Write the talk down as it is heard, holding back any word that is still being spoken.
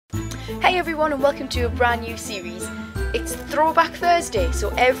Hey everyone and welcome to a brand new series. It's Throwback Thursday, so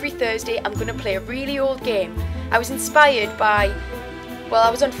every Thursday I'm going to play a really old game. I was inspired by, well,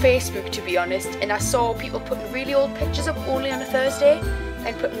 I was on Facebook to be honest, and I saw people putting really old pictures up only on a Thursday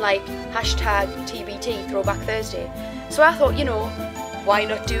and putting like hashtag TBT Throwback Thursday. So I thought, you know, why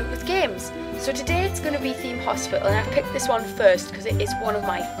not do it with games? So today it's going to be Theme Hospital, and I picked this one first because it is one of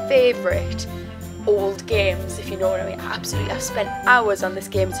my favourite old games, if you know what I mean. Absolutely, I've spent hours on this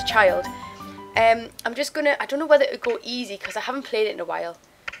game as a child. I'm just gonna, I don't know whether to go easy because I haven't played it in a while.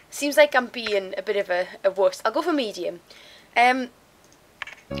 Seems like I'm being a bit of a wuss. I'll go for medium. Here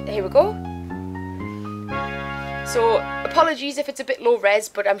we go. So apologies if it's a bit low res,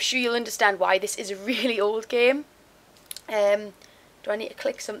 but I'm sure you'll understand why. This is a really old game. Do I need to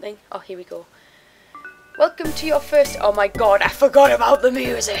click something? Oh, here we go. Welcome to your first, oh my god, I forgot about the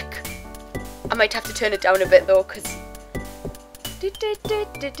music. I might have to turn it down a bit though, because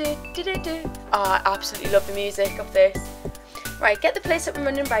I absolutely love the music of this. Right, get the place up and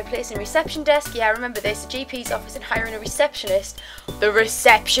running by placing a reception desk. Yeah, I remember this. A GP's office and hiring a receptionist. The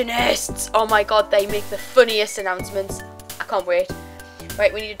receptionists! Oh my god, they make the funniest announcements. I can't wait.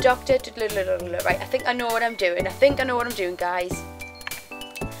 Right, we need a doctor. Right, I think I know what I'm doing. Guys.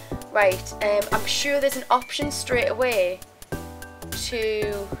 Right, I'm sure there's an option straight away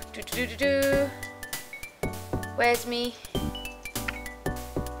to where's me?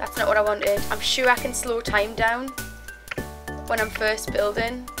 That's not what I wanted. I'm sure I can slow time down when I'm first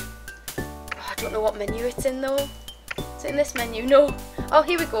building. Oh, I don't know what menu it's in though. Is it in this menu? No. Oh,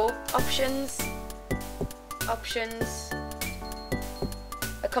 here we go. Options. Options.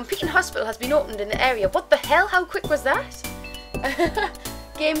 A competing hospital has been opened in the area. What the hell? How quick was that?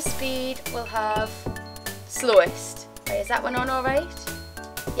 Game speed will have slowest. Right, is that one on alright?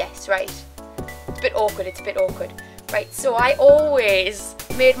 Yes, right. It's a bit awkward, Right, so I always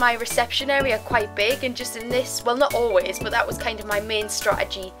made my reception area quite big, and just in this, well, not always, but that was kind of my main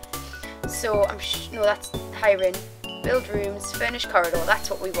strategy. So no, that's hiring. Build rooms, furnish corridor, that's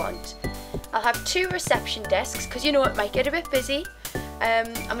what we want. I'll have 2 reception desks, because you know it might get a bit busy.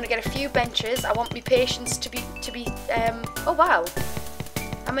 I'm going to get a few benches. I want my patients to be oh wow.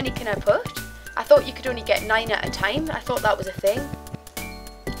 How many can I put? I thought you could only get 9 at a time. I thought that was a thing.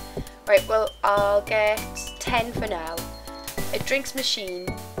 Right, well, I'll get 10 for now. A drinks machine.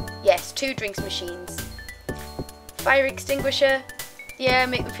 Yes, 2 drinks machines. Fire extinguisher. Yeah,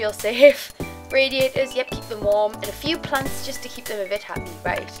 make them feel safe. Radiators. Yep, keep them warm. And a few plants just to keep them a bit happy.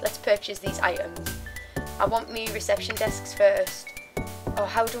 Right, let's purchase these items. I want me reception desks first. Oh,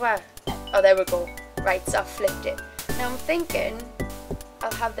 how do I? Oh, there we go. Right, so I've flipped it. Now I'm thinking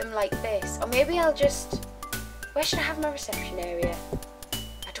I'll have them like this. Or maybe I'll just... Where should I have my reception area?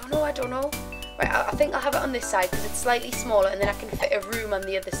 I don't know. Right, I think I'll have it on this side because it's slightly smaller, and then I can fit a room on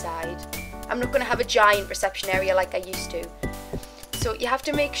the other side. I'm not going to have a giant reception area like I used to. So you have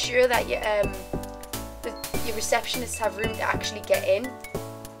to make sure that your receptionists have room to actually get in.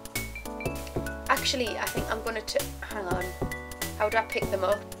 Actually, I think I'm going to... Hang on. How do I pick them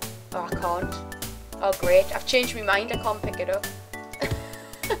up? Oh, I can't. Oh, great. I've changed my mind. I can't pick it up.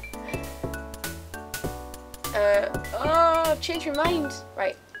 Oh, I've changed my mind.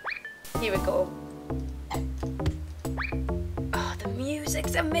 Right. Here we go. Oh, the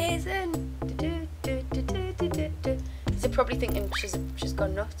music's amazing. They're probably thinking she's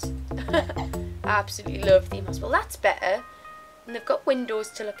gone nuts. I absolutely love Theme Hospital. That's better. And they've got windows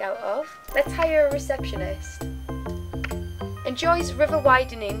to look out of. Let's hire a receptionist. Enjoys river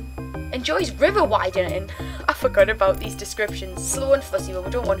widening. I forgot about these descriptions. Slow and fussy, but we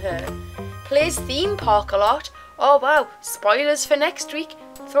don't want her. Plays theme park a lot. Oh wow, spoilers for next week.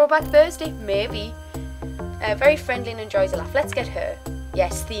 Throwback Thursday, maybe. Very friendly and enjoys a laugh. Let's get her.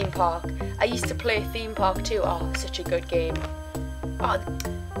 Yes, theme park. I used to play theme park too. Oh, such a good game. Oh,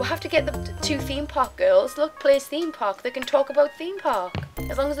 we'll have to get the 2 theme park girls. Look, plays theme park. They can talk about theme park.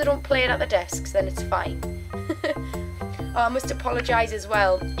 As long as they don't play it at the desks, then it's fine. Oh, I must apologise as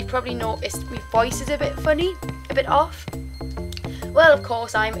well. You've probably noticed my voice is a bit funny, a bit off. Well, of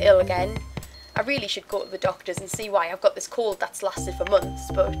course, I'm ill again. I really should go to the doctors and see why. I've got this cold that's lasted for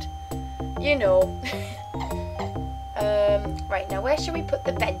months, but you know. Right, now where should we put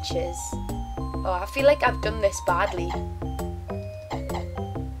the benches? Oh, I feel like I've done this badly.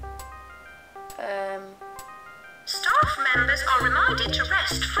 Staff members are reminded to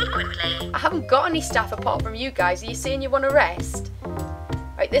rest frequently. I haven't got any staff apart from you guys. Are you saying you want to rest?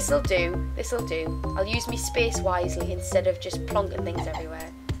 Right, this'll do. I'll use me space wisely instead of just plonking things everywhere.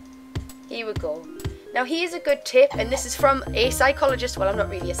 Here we go. Now here's a good tip, and this is from a psychologist. Well, I'm not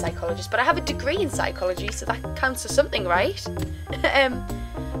really a psychologist, but I have a degree in psychology, so that counts for something, right?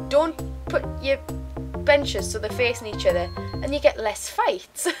 don't put your benches so they're facing each other, and you get less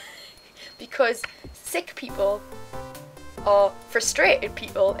fights. Because sick people are frustrated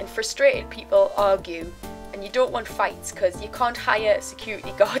people, and frustrated people argue, and you don't want fights because you can't hire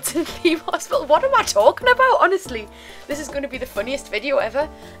security guards in theme hospital. What am I talking about? Honestly, this is going to be the funniest video ever.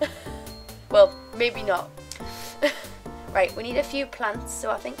 Well, maybe not. Right, we need a few plants, so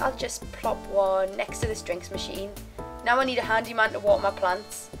I think I'll just plop one next to this drinks machine. Now I need a handyman to water my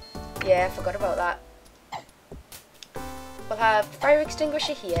plants. Yeah, I forgot about that. We'll have fire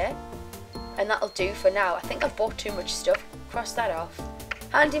extinguisher here, and that'll do for now. I think I've bought too much stuff. Cross that off.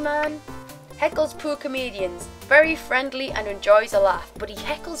 Handyman heckles poor comedians. Very friendly and enjoys a laugh, but he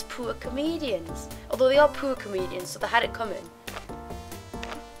heckles poor comedians. Although they are poor comedians, so they had it coming.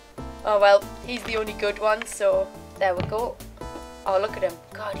 Oh well, he's the only good one, so there we go. Oh, look at him.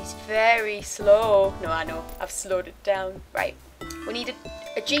 God, he's very slow. No, I know. I've slowed it down. Right. We need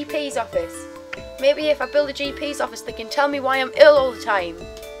a GP's office. Maybe if I build a GP's office, they can tell me why I'm ill all the time.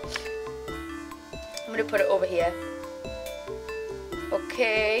 I'm going to put it over here.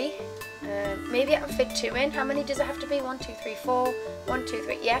 Okay. Maybe I can fit 2 in. How many does it have to be? 1, 2, 3, 4. 1, 2,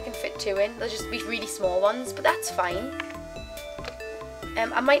 3. Yeah, I can fit 2 in. They'll just be really small ones, but that's fine.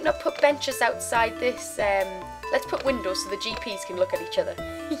 I might not put benches outside this. Let's put windows so the GPs can look at each other.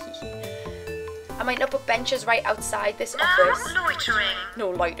 I might not put benches right outside this office. No loitering. No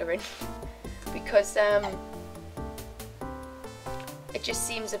loitering. Because it just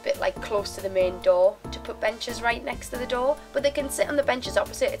seems a bit like close to the main door to put benches right next to the door. But they can sit on the benches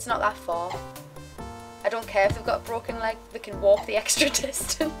opposite. It's not that far. I don't care if they've got a broken leg. They can walk the extra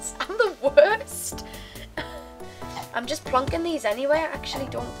distance. I'm the worst. I'm just plonking these anyway. I actually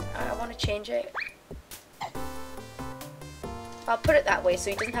don't. I want to change it. I'll put it that way so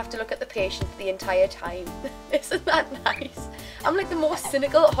he doesn't have to look at the patient the entire time. Isn't that nice? I'm like the most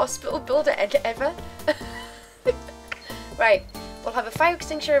cynical hospital builder ever. Right, we'll have a fire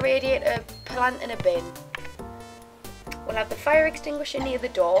extinguisher, a radiator, plant and a bin. We'll have the fire extinguisher near the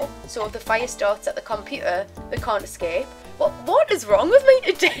door, so if the fire starts at the computer, they can't escape. What is wrong with me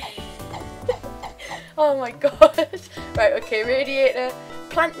today? Oh my god. Right, okay, radiator,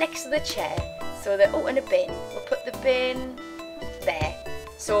 plant next to the chair. So they're, oh, and a bin. We'll put the bin there.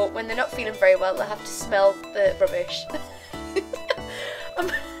 So when they're not feeling very well, they'll have to smell the rubbish. I'm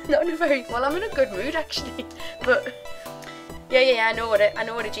not in a very, well, I'm in a good mood actually. But yeah, I know what a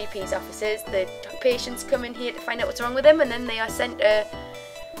GP's office is. The patients come in here to find out what's wrong with them, and then they are sent to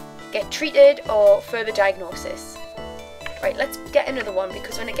get treated or further diagnosis. Right, let's get another one,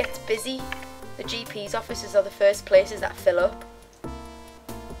 because when it gets busy, the GP's offices are the first places that fill up.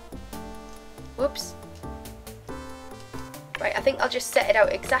 Whoops. Right, I think I'll just set it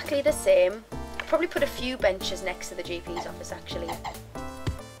out exactly the same. I'll probably put a few benches next to the GP's office actually.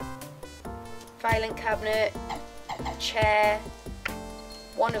 Filing cabinet, chair,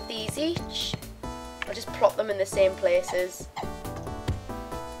 one of these each. I'll just plot them in the same places.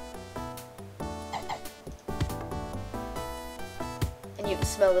 And you can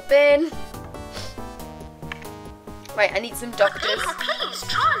smell the bin. Right, I need some doctors. Please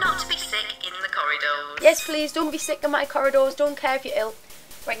try not to be sick in the corridors. Yes, please, don't be sick in my corridors. Don't care if you're ill.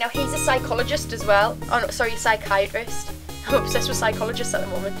 Right, now he's a psychologist as well. Oh no, sorry, psychiatrist. I'm obsessed with psychologists at the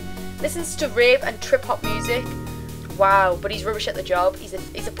moment. Listens to rave and trip-hop music. Wow, but he's rubbish at the job.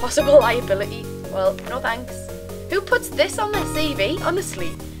 He's a possible liability. Well, no thanks. Who puts this on their CV?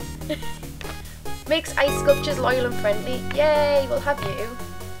 Honestly. Makes ice sculptures loyal and friendly. Yay, we'll have you.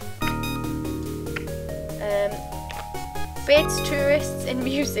 Baits tourists in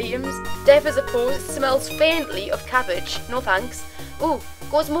museums. Deaf as a post. Smells faintly of cabbage. No thanks. Ooh,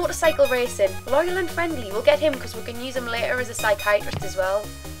 goes motorcycle racing. Loyal and friendly. We'll get him because we can use him later as a psychiatrist as well.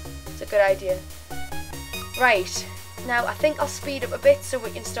 It's a good idea. Right. Now, I think I'll speed up a bit so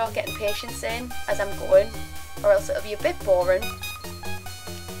we can start getting patients in as I'm going, or else it'll be a bit boring.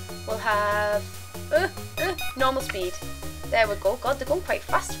 We'll have normal speed. There we go. God, they're going quite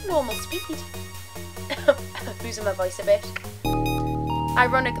fast for normal speed. Losing my voice a bit.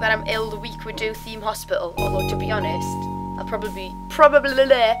 Ironic that I'm ill the week we do theme hospital, although to be honest, I'll probably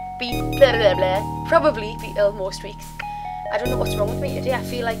be ill most weeks. I don't know what's wrong with me today. I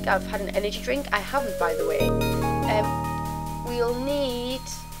feel like I've had an energy drink. I haven't, by the way. We'll need...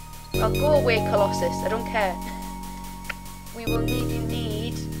 I'll go away, Colossus. I don't care. We will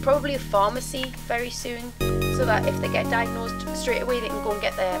need probably a pharmacy very soon, so that if they get diagnosed straight away, they can go and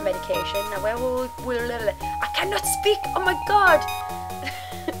get their medication. Now, where will we... I cannot speak! Oh my god!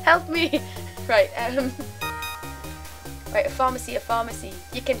 Help me! Right, right, a pharmacy.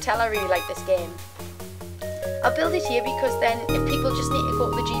 You can tell I really like this game. I'll build it here because then if people just need to go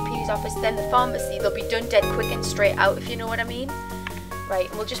to the GP office, then the pharmacy. They'll be done dead quick and straight out, if you know what I mean. Right,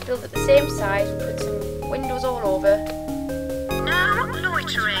 and we'll just build it the same size and put some windows all over. No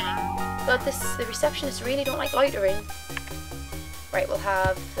loitering. God, the receptionists really don't like loitering. Right, we'll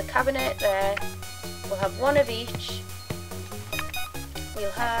have the cabinet there. We'll have one of each.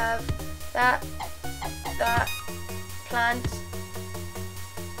 We'll have that, plant,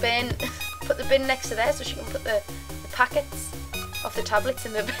 bin. Put the bin next to there so she can put the packets of the tablets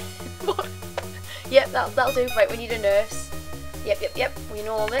in the bin. Yep, that'll do. Right, we need a nurse. Yep, we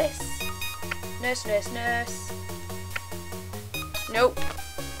know all this. Nurse. Nope.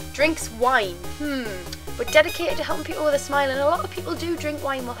 Drinks wine. But dedicated to helping people with a smile, and a lot of people do drink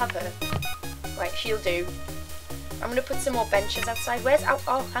wine. We'll have her. Right, she'll do. I'm going to put some more benches outside. Where's...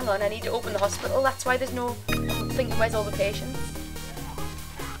 Oh, hang on, I need to open the hospital. That's why there's no... I'm thinking, where's all the patients?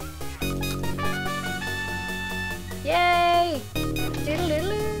 Yay!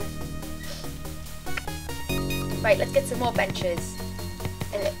 Doodle-doodle. Right, let's get some more benches.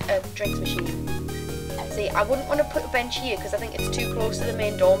 And a drinks machine. See, I wouldn't want to put a bench here because I think it's too close to the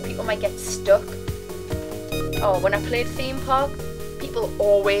main door and people might get stuck. Oh, when I played theme park, people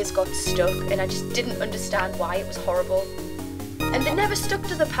always got stuck and I just didn't understand why. It was horrible. And they never stuck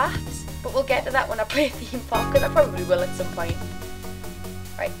to the paths, but we'll get to that when I play theme park because I probably will at some point.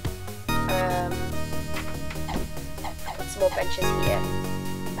 Right. Put some more benches here.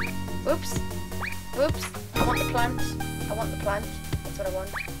 Oops. I want the plant. That's what I want.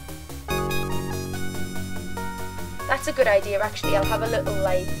 That's a good idea, actually. I'll have a little,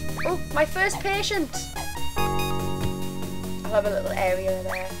 like... Oh, my first patient! I'll have a little area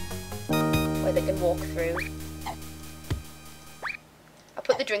there where they can walk through. I'll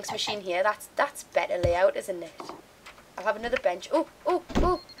put the drinks machine here. That's better layout, isn't it? I'll have another bench. Oh,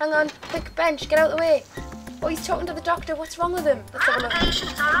 hang on. Quick bench, get out of the way. Oh, he's talking to the doctor. What's wrong with him? Let's have a look.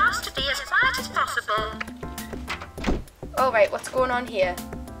 Patients are asked to be as quiet as possible. Oh, right, what's going on here?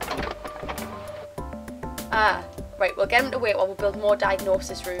 Ah, right, we'll get him to wait while we build more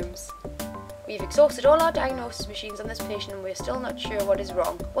diagnosis rooms. We've exhausted all our diagnosis machines on this patient and we're still not sure what is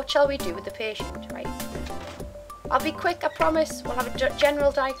wrong. What shall we do with the patient? Right. I'll be quick, I promise. We'll have a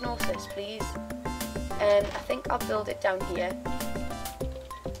general diagnosis, please. And I think I'll build it down here.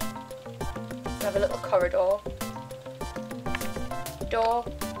 We'll have a little corridor. Door.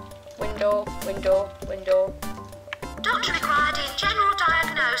 Window. Doctor required in general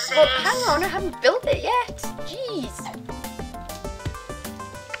diagnosis. Well, hang on, I haven't built it yet. Jeez.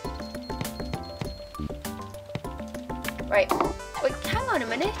 Right. Wait, hang on a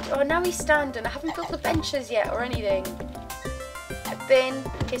minute. Oh, now he's standing. I haven't built the benches yet or anything. A bin,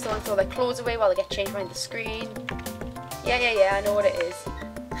 in case they want to throw their clothes away while they get changed behind the screen. Yeah, I know what it is.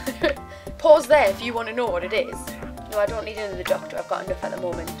 Pause there if you want to know what it is. No, I don't need another doctor. I've got enough at the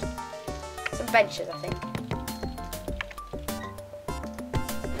moment. Some benches, I think.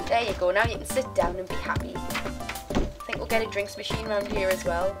 There you go, now you can sit down and be happy. I think we'll get a drinks machine around here as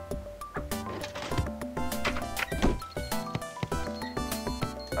well.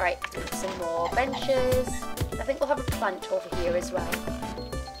 Right, some more benches. I think we'll have a plant over here as well.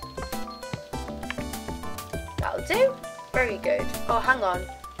 That'll do. Very good. Oh, hang on.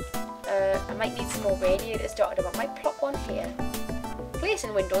 I might need some more radiators dotted about. I might plot one here.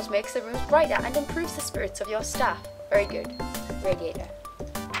 Placing windows makes the rooms brighter and improves the spirits of your staff. Very good. Radiator.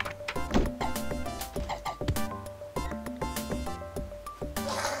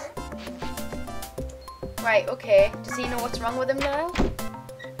 Right, okay. Does he know what's wrong with him now?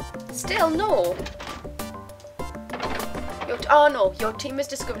 Still no. Oh no, your team has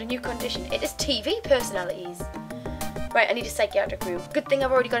discovered a new condition. It is TV personalities. Right, I need a psychiatric room. Good thing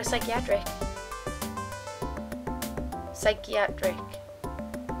I've already got a psychiatric.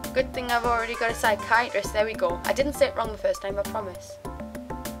 Good thing I've already got a psychiatrist. There we go. I didn't say it wrong the first time, I promise.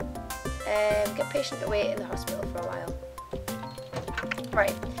 Get patient to wait in the hospital for a while.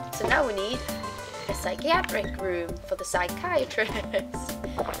 Right, so now we need a psychiatric room for the psychiatrist.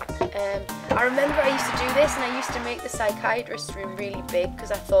 I remember I used to do this and I used to make the psychiatrist room really big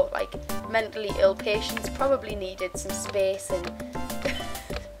because I thought like mentally ill patients probably needed some space and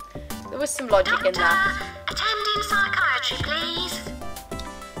there was some logic in that. Attending psychiatry, please.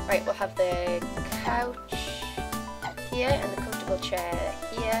 Right, we'll have the couch here and the comfortable chair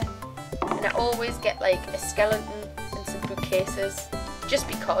here. And I always get like a skeleton and some bookcases just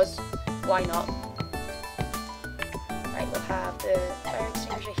because, why not? Right, we'll have the fire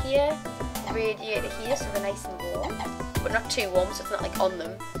extinguisher here, the radiator here so they're nice and warm, but not too warm so it's not like on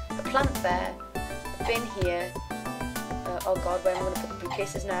them. A plant there, a bin here. Oh god, where am I going to put the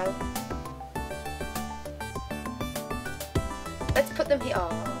bookcases now? Let's put them here. Oh,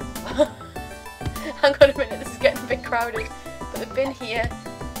 Hang on a minute, this is getting a bit crowded. Put the bin here.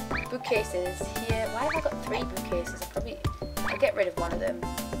 Bookcases here. Why have I got 3 bookcases? I'll get rid of one of them.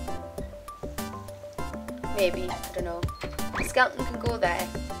 Maybe, I don't know. The skeleton can go there.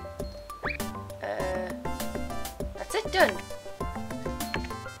 That's it, done.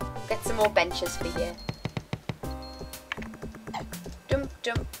 Get some more benches for here. Dump,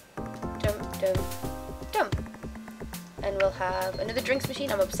 dump, dump, dump, dump. And we'll have another drinks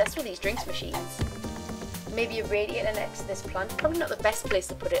machine. I'm obsessed with these drinks machines. Maybe a radiator next to this plant. Probably not the best place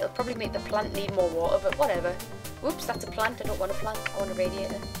to put it. It'll probably make the plant need more water, but whatever. Whoops, that's a plant. I don't want a plant. I want a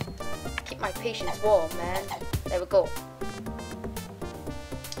radiator. Keep my patients warm, man. There we go.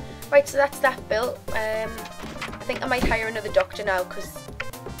 Right, so that's that built. I think I might hire another doctor now, because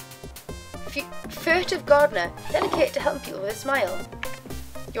furtive gardener, dedicated to helping people with a smile.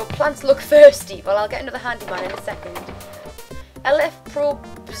 Your plants look thirsty. Well, I'll get another handyman in a second. LF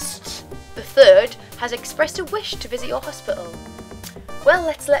Probst the Third has expressed a wish to visit your hospital. Well,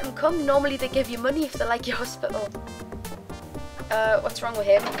 let's let him come. Normally they give you money if they like your hospital. What's wrong with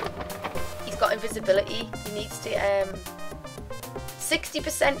him? He's got invisibility. He needs to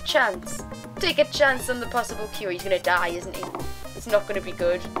 60% chance. Take a chance on the possible cure. He's gonna die, isn't he? It's not gonna be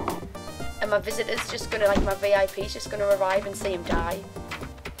good. And my visitor's just gonna, like my VIP's just gonna arrive and see him die.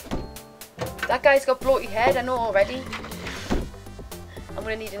 That guy's got bloaty head, I know already. I'm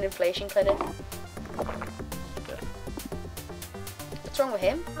gonna need an inflation clinic. What's wrong with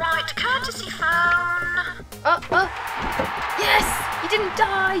him? Right, courtesy phone. Oh! Yes! He didn't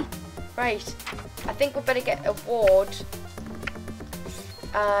die! Right. I think we better get a ward.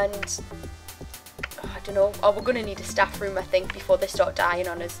 And I don't know. Oh, we're gonna need a staff room, I think, before they start dying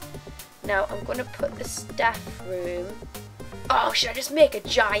on us. Now I'm gonna put the staff room. Oh, should I just make a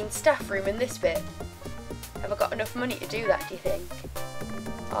giant staff room in this bit? Have I got enough money to do that, do you think?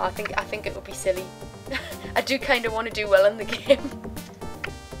 Oh, I think it would be silly. I do kind of want to do well in the game.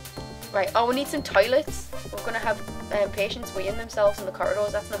 Right, oh, we need some toilets. We're going to have patients weeing themselves in the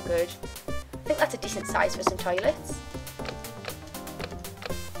corridors. That's not good. I think that's a decent size for some toilets.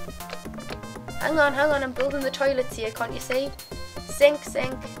 Hang on, I'm building the toilets here, can't you see? Sink.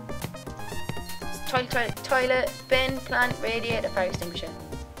 Toilet, bin, plant, radiator, fire extinguisher.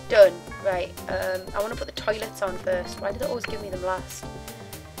 Done. Right, I want to put the toilets on first. Why do they always give me them last?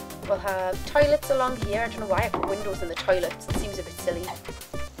 We'll have toilets along here. I don't know why I put windows in the toilets. It seems a bit silly.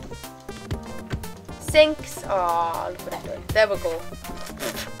 Sinks. Oh, look what I've done. There we go.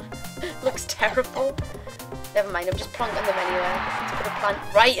 Looks terrible. Never mind, I'm just plonking them anywhere. Let's put a plant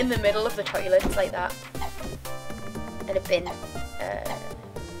right in the middle of the toilets like that. And a bin.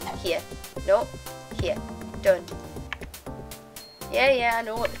 Here. No. Here. Done. Yeah, I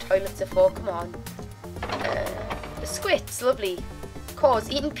know what the toilets are for. Come on. The squits. Lovely. Cause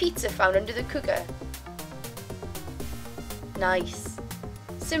eating pizza found under the cooker. Nice.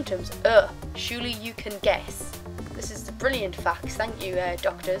 Symptoms. Surely you can guess. This is the brilliant facts. Thank you,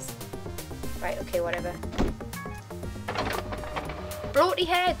 doctors. Right, okay, whatever. Bloaty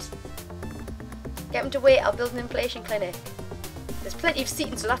head. Get him to wait. I'll build an inflation clinic. There's plenty of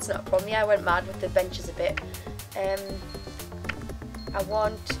seating, so that's not a problem. Yeah, I went mad with the benches a bit. I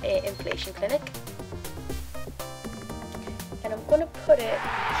want an inflation clinic. And I'm going to put it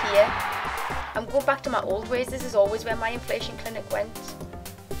here. I'm going back to my old ways. This is always where my inflation clinic went.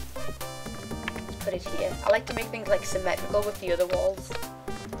 Let's put it here. I like to make things like symmetrical with the other walls.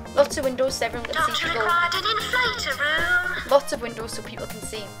 Lots of windows so everyone can see people. Required an inflator room. Lots of windows so people can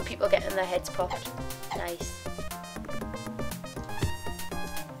see people getting their heads popped. Nice.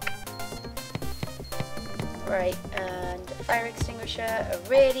 Right, and a fire extinguisher, a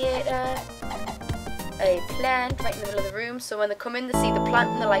radiator, a plant right in the middle of the room, so when they come in they see the plant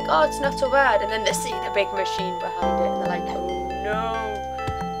and they're like, oh, it's not so bad, and then they see the big machine behind it and they're like, oh no.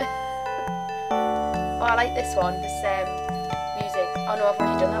 Oh, I like this one, this music. Oh no, I've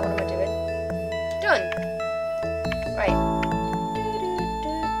already done that. What am I doing? Done. Right.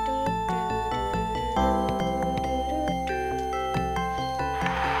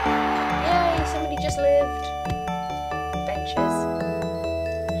 Yay, somebody just lived. Benches.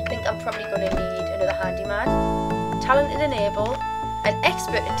 I think I'm probably going to need another handyman. Talented enable. An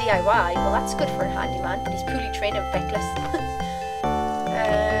expert at DIY. Well, that's good for a handyman, but he's poorly trained and feckless.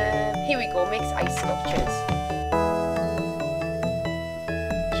 Here we go. Makes ice sculptures.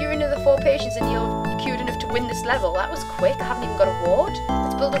 Another 4 patients and you're cured enough to win this level. That was quick. I haven't even got a ward.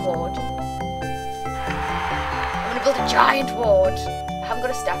 Let's build a ward. I'm going to build a giant ward. I haven't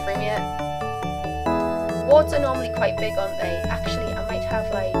got a staff room yet. Wards are normally quite big, aren't they? Actually, I might have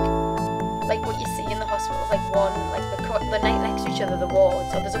like like what you see in the hospitals, like one, like the night next to each other, the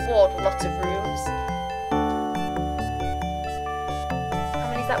wards. Or there's a ward with lots of rooms.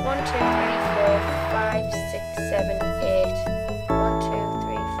 How many is that? 1, 2, 3, 4, 5, 6, 7, 8. 1, 2,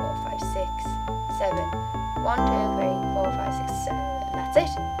 3, 4, 5, 6, 7. 1, 2, 3, 4, 5, 6, 7. And that's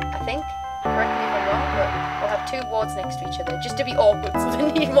it, I think. Correct me if I'm wrong, but we'll have 2 wards next to each other, just to be awkward, so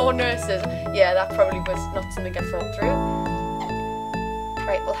they need more nurses. Yeah, that probably was not something I thought through.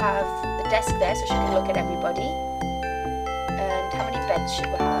 Right, we'll have the desk there so she can look at everybody. And how many beds should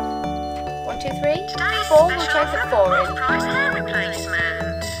we have? 1, 2, 3, 4. We'll try to put 4 in. Price hair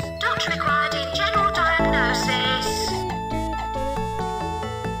replacement. Doctor required in general diagnosis.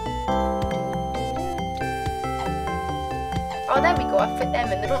 Oh, there we go. I fit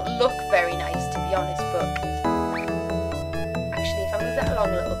them in. They don't look very nice, to be honest, but actually, if I move that along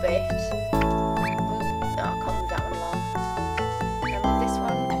a little bit, no, I can't move that one along. Can I move this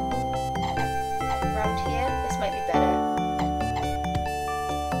one around here? This might be better.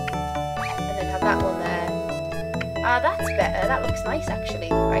 And then have that one there. Ah, that's better. That looks nice, actually.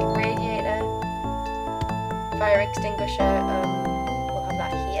 Right, radiator, fire extinguisher. We'll have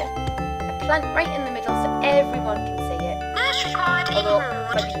that here. A plant right in the middle so everyone can see it. Required in Although,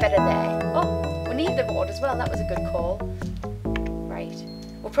 ward. might be better there. Oh, we need the ward as well. That was a good call. Right.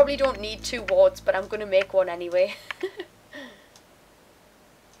 We probably don't need 2 wards, but I'm going to make one anyway.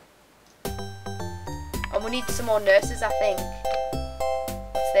 And we need some more nurses, I think.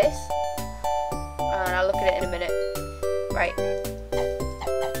 What's this? And I'll look at it in a minute. Right.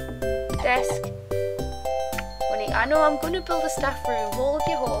 Desk. I know I'm going to build a staff room. Hold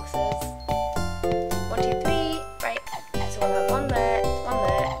your horses. 1, 2, 3. We'll have one there, one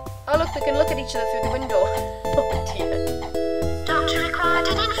there. Oh look, they can look at each other through the window. Oh dear. Doctor required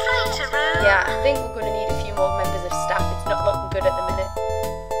an inflator room. Yeah, I think we're going to need a few more members of staff. It's not looking good at the minute.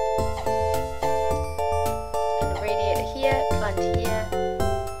 And a radiator here, plant here,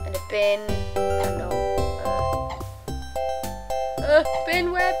 and a bin. Oh no. Bin,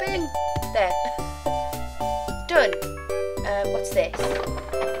 where bin? There. Done. What's this?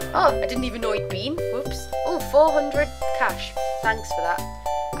 Oh, I didn't even know it'd been. Whoops. Oh, 400 cash. Thanks for that.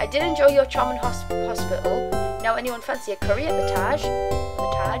 I did enjoy your charming hospital. Now anyone fancy a curry at the Taj? The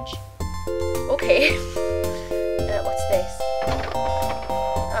Taj? Okay. What's this?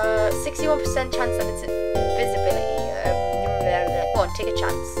 61% chance that it's invisibility. Go on, take a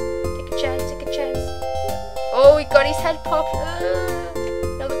chance. Take a chance, take a chance. Oh, he got his head popped.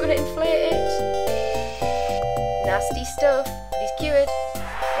 Now they're going to inflate it. Nasty stuff. But he's cured.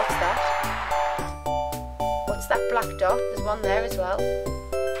 What's that? What's that black dot? There's one there as well.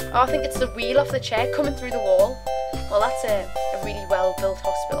 Oh, I think it's the wheel off the chair coming through the wall. Well, that's a really well-built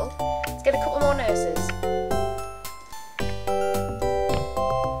hospital. Let's get a couple more nurses.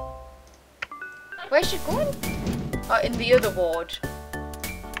 Where's she going? Oh, in the other ward.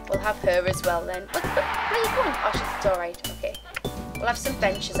 We'll have her as well then. Where are you going? Oh, it's alright. Okay. We'll have some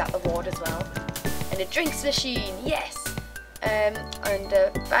benches at the ward as well. And a drinks machine. Yes! And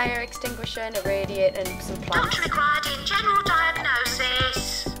a fire extinguisher and a radiator and some plants. Doctor required in general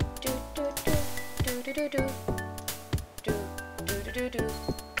diagnosis.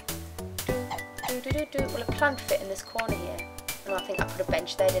 Will a plant fit in this corner here? No, I think I put a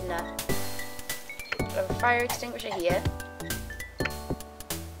bench there, didn't I? We'll have a fire extinguisher here.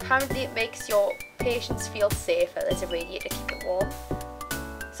 Apparently it makes your patients feel safer. There's a radiator to keep it warm.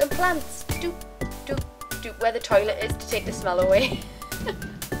 Some plants. Where the toilet is to take the smell away.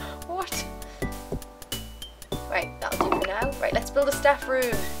 What? Right, that'll do for now. Right, let's build a staff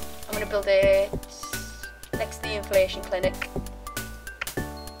room. I'm going to build it next to the inflation clinic.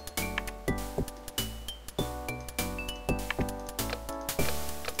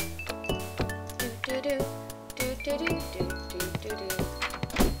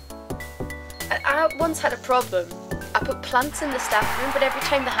 I once had a problem. I put plants in the staff room, but every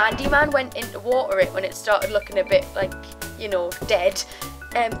time the handyman went in to water it when it started looking a bit like, you know, dead,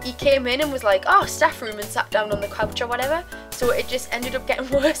 he came in and was like, oh, staff room, and sat down on the couch or whatever. So it just ended up getting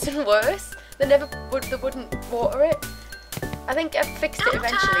worse and worse. They wouldn't water it. I think I fixed it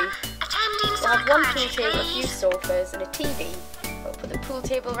eventually. We'll have one pool table, a few sofas, and a TV. We'll put the pool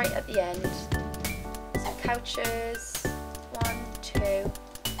table right at the end. Some couches. 1, 2.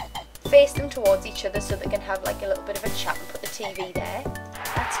 Face them towards each other so they can have like a little bit of a chat and put the TV there.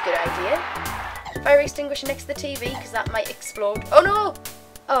 That's a good idea. Fire extinguisher next to the TV because that might explode. Oh no!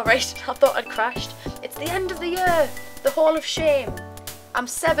 Oh right, I thought I'd crashed. It's the end of the year. The Hall of Shame. I'm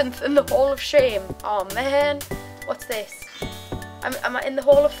 7th in the Hall of Shame. Oh man. What's this? Am I in the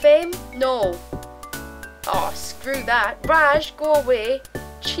Hall of Fame? No. Oh, screw that. Raj, go away.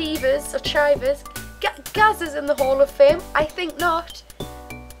 Cheevers or Chivers. Gaz is in the Hall of Fame? I think not.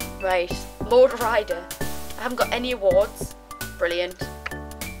 Right, Lord Rider. I haven't got any awards. Brilliant.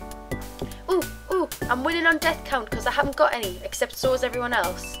 Ooh, I'm winning on death count because I haven't got any, except so is everyone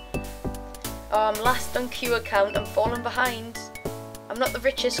else. Oh, I'm last on queue account, I'm falling behind. I'm not the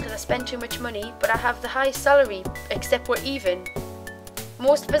richest because I spend too much money, but I have the highest salary, except we're even.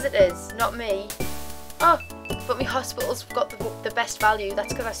 Most visitors, not me. Oh, but my hospital's got the best value,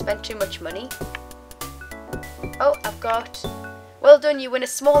 that's because I spent too much money. Oh, I've got... Well done, you win a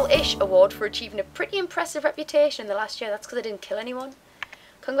small-ish award for achieving a pretty impressive reputation in the last year. That's because I didn't kill anyone.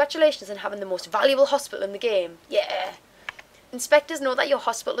 Congratulations on having the most valuable hospital in the game. Yeah. Inspectors know that your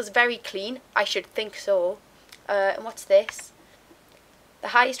hospital is very clean. I should think so. And what's this? The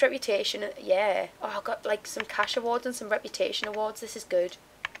highest reputation. Yeah. Oh, I've got like some cash awards and some reputation awards. This is good.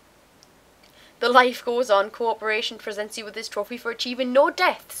 The Life Goes On Corporation presents you with this trophy for achieving no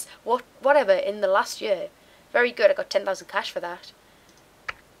deaths, whatever, in the last year. Very good, I got 10,000 cash for that.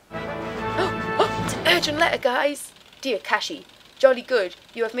 Oh, it's an urgent letter, guys. Dear Kashi, jolly good.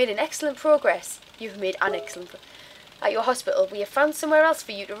 You have made an excellent progress. You have made an excellent At your hospital, we have found somewhere else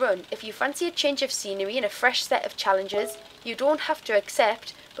for you to run. If you fancy a change of scenery and a fresh set of challenges, you don't have to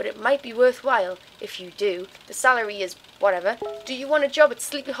accept, but it might be worthwhile if you do. The salary is whatever. Do you want a job at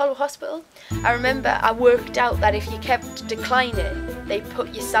Sleepy Hollow Hospital? I remember I worked out that if you kept declining, they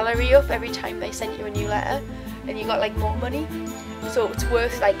put your salary up every time they sent you a new letter, and you got like more money. So it's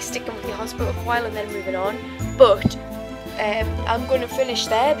worth like sticking with your hospital for a while and then moving on. But I'm going to finish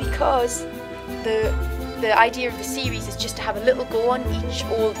there because the idea of the series is just to have a little go on each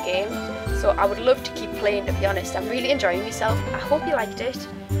old game. So I would love to keep playing, to be honest. I'm really enjoying myself. I hope you liked it.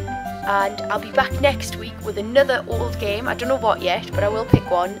 And I'll be back next week with another old game. I don't know what yet, but I will pick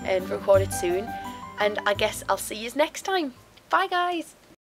one and record it soon. And I guess I'll see you next time. Bye guys!